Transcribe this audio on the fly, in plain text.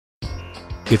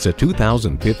It's a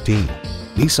 2015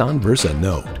 Nissan Versa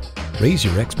Note. Raise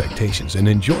your expectations and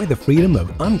enjoy the freedom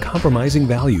of uncompromising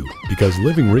value, because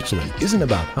living richly isn't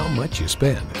about how much you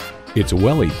spend. It's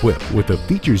well equipped with the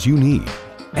features you need: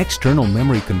 external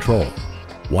memory control,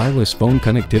 wireless phone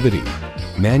connectivity,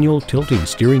 manual tilting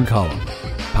steering column,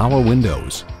 power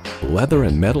windows, leather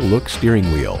and metal look steering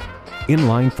wheel,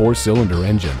 inline 4-cylinder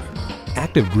engine,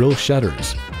 active grille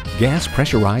shutters, gas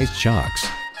pressurized shocks,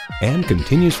 and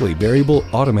continuously variable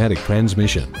automatic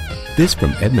transmission. This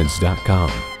from Edmunds.com.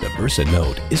 The Versa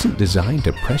Note isn't designed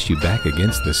to press you back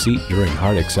against the seat during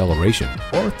hard acceleration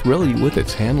or thrill you with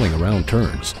its handling around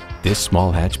turns. This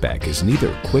small hatchback is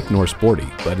neither quick nor sporty,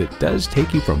 but it does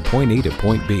take you from point A to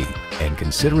point B. And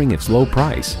considering its low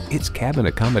price, its cabin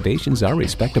accommodations are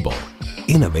respectable.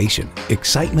 Innovation,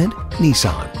 excitement,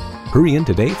 Nissan. Hurry in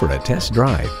today for a test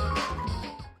drive.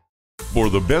 For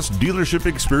the best dealership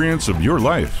experience of your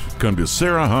life, come to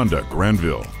Serra Honda,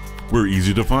 Grandville. We're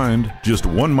easy to find, just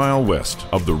 1 mile west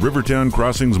of the Rivertown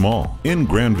Crossings Mall in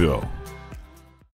Grandville.